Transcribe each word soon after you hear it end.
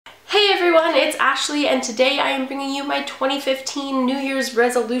everyone, it's Ashley and today I am bringing you my 2015 New Year's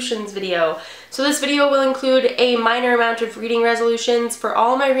resolutions video. So this video will include a minor amount of reading resolutions. For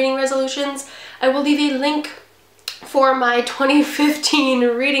all my reading resolutions, I will leave a link for my 2015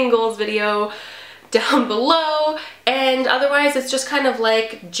 reading goals video down below, and otherwise it's just kind of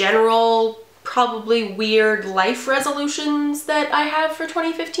like general, probably weird life resolutions that I have for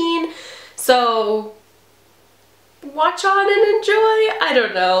 2015. So watch on and enjoy. I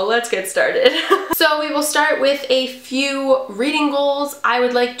don't know, let's get started. So we will start with a few reading goals. I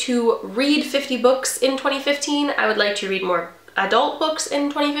would like to read 50 books in 2015. I would like to read more adult books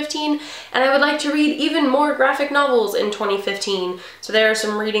in 2015, and I would like to read even more graphic novels in 2015. So there are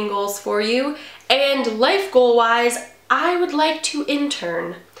some reading goals for you. And life goal wise, I would like to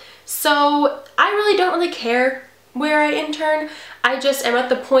intern. So I really don't really care where I intern. I just am at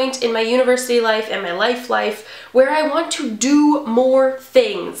the point in my university life and my life where I want to do more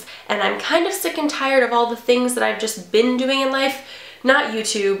things, and I'm kind of sick and tired of all the things that I've just been doing in life. Not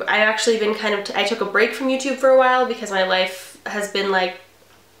YouTube. I've actually been I took a break from YouTube for a while because my life has been like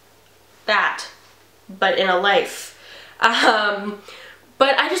that, but in a life.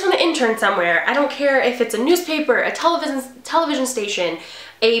 But I just want to intern somewhere. I don't care if it's a newspaper, a television station,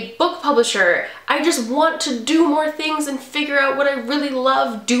 a book publisher. I just want to do more things and figure out what I really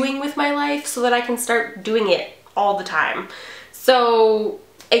love doing with my life so that I can start doing it all the time. So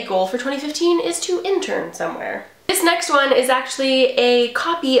a goal for 2015 is to intern somewhere. This next one is actually a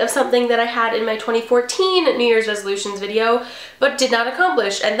copy of something that I had in my 2014 New Year's resolutions video, but did not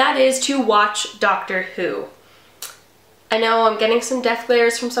accomplish, and that is to watch Doctor Who. I know I'm getting some death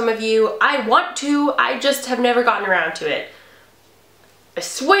glares from some of you. I want to, I just have never gotten around to it. I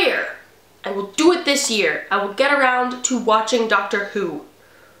swear, I will do it this year. I will get around to watching Doctor Who.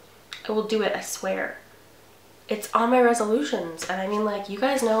 I will do it, I swear. It's on my resolutions, and I mean, like, you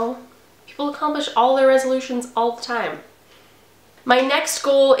guys know, people accomplish all their resolutions all the time. My next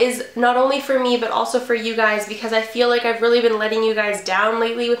goal is not only for me, but also for you guys, because I feel like I've really been letting you guys down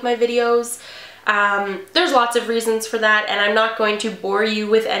lately with my videos. There's lots of reasons for that, and I'm not going to bore you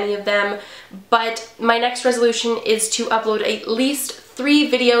with any of them, but my next resolution is to upload at least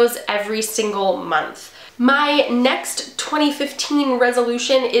 3 videos every single month. My next 2015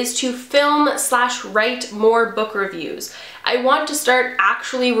 resolution is to film/write more book reviews. I want to start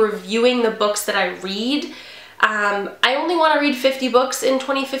actually reviewing the books that I read. I only want to read 50 books in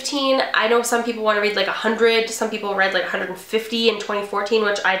 2015. I know some people want to read like 100, some people read like 150 in 2014,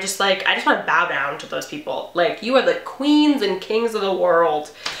 which I just want to bow down to those people. Like, you are the queens and kings of the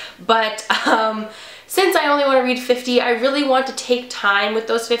world. But since I only want to read 50, I really want to take time with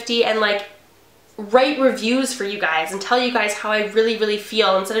those 50 and like write reviews for you guys and tell you guys how I really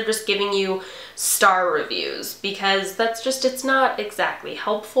feel instead of just giving you star reviews, because that's just, it's not exactly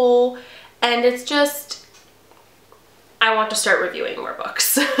helpful, and it's just, I want to start reviewing more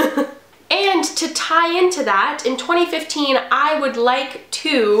books. And to tie into that, in 2015, I would like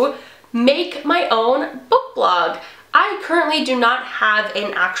to make my own book blog. I currently do not have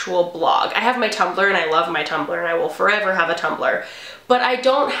an actual blog. I have my Tumblr, and I love my Tumblr, and I will forever have a Tumblr, but I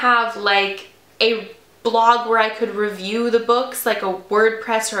don't have like a blog where I could review the books, like a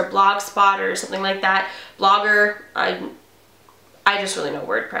WordPress or a Blogspot or something like that. Blogger, I just really know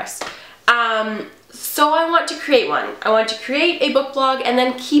WordPress. So I want to create one. I want to create a book blog and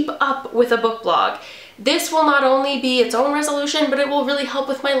then keep up with a book blog. This will not only be its own resolution, but it will really help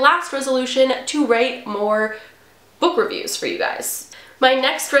with my last resolution to write more book reviews for you guys. My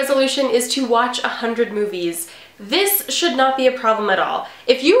next resolution is to watch 100 movies. This should not be a problem at all.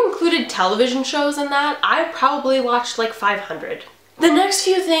 If you included television shows in that, I probably watched like 500. The next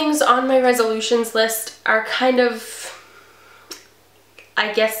few things on my resolutions list are kind of,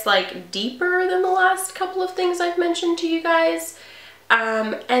 I guess, like deeper than the last couple of things I've mentioned to you guys.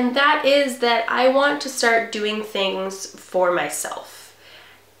 And that is that I want to start doing things for myself.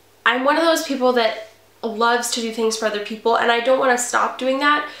 I'm one of those people that loves to do things for other people, and I don't want to stop doing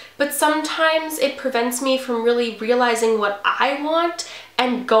that, but sometimes it prevents me from really realizing what I want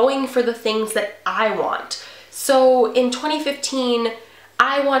and going for the things that I want. So in 2015,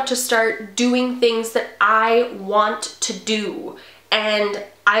 I want to start doing things that I want to do, and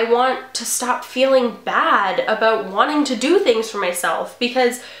I want to stop feeling bad about wanting to do things for myself,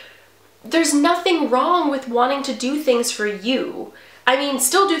 because there's nothing wrong with wanting to do things for you. I mean,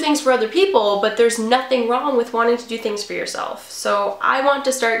 still do things for other people, but there's nothing wrong with wanting to do things for yourself. So I want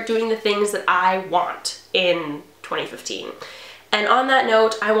to start doing the things that I want in 2015. And on that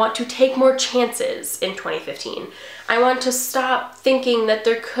note, I want to take more chances in 2015. I want to stop thinking that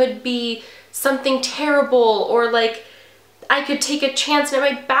there could be something terrible or like I could take a chance and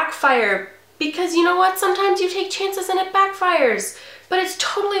it might backfire, because you know what? Sometimes you take chances and it backfires, but it's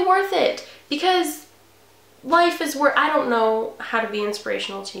totally worth it, because life is where, I don't know how to be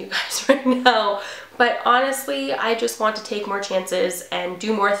inspirational to you guys right now, but honestly, I just want to take more chances and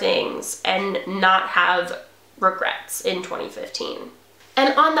do more things and not have regrets in 2015.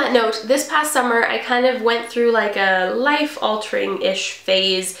 And on that note, this past summer, I kind of went through like a life-altering-ish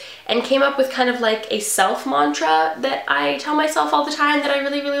phase and came up with kind of like a self-mantra that I tell myself all the time that I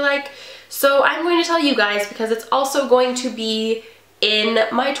really, really like. So I'm going to tell you guys, because it's also going to be in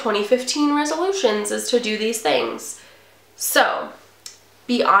my 2015 resolutions, is to do these things. So,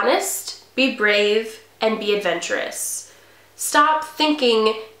 be honest, be brave, and be adventurous. Stop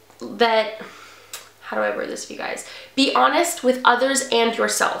thinking that, how do I word this for you guys? Be honest with others and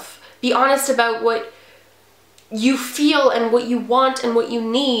yourself. Be honest about what you feel and what you want and what you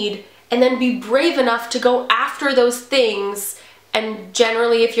need, and then be brave enough to go after those things. And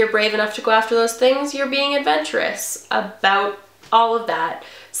generally, if you're brave enough to go after those things, you're being adventurous about all of that.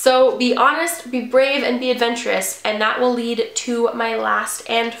 So be honest, be brave, and be adventurous, and that will lead to my last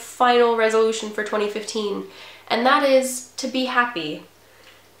and final resolution for 2015, and that is to be happy.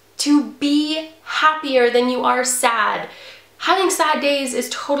 To be happier than you are sad. Having sad days is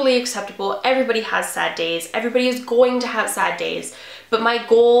totally acceptable. Everybody has sad days. Everybody is going to have sad days. But my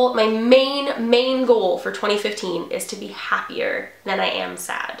goal, my main goal for 2015 is to be happier than I am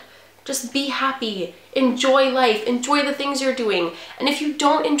sad. Just be happy. Enjoy life. Enjoy the things you're doing. And if you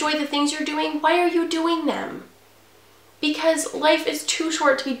don't enjoy the things you're doing, why are you doing them? Because life is too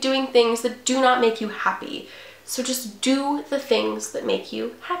short to be doing things that do not make you happy. So just do the things that make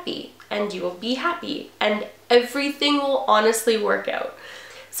you happy, and you will be happy, and everything will honestly work out.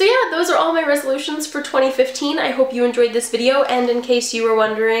 So yeah, those are all my resolutions for 2015. I hope you enjoyed this video, and in case you were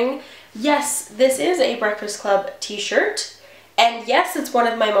wondering, yes, this is a Breakfast Club t-shirt, and yes, it's one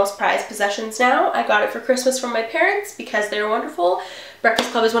of my most prized possessions now. I got it for Christmas from my parents because they're wonderful.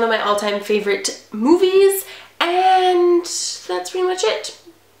 Breakfast Club is one of my all-time favorite movies, and that's pretty much it.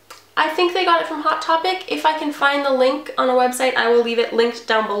 I think they got it from Hot Topic. If I can find the link on a website, I will leave it linked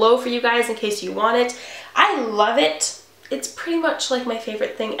down below for you guys in case you want it. I love it. It's pretty much like my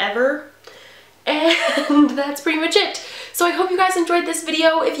favorite thing ever. And that's pretty much it. So I hope you guys enjoyed this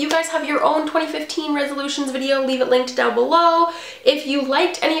video. If you guys have your own 2015 resolutions video, leave it linked down below. If you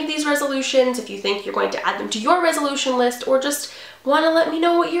liked any of these resolutions, if you think you're going to add them to your resolution list, or just want to let me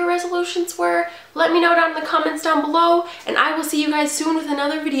know what your resolutions were, let me know down in the comments down below, and I will see you guys soon with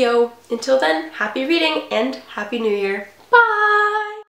another video. Until then, happy reading and Happy New Year. Bye!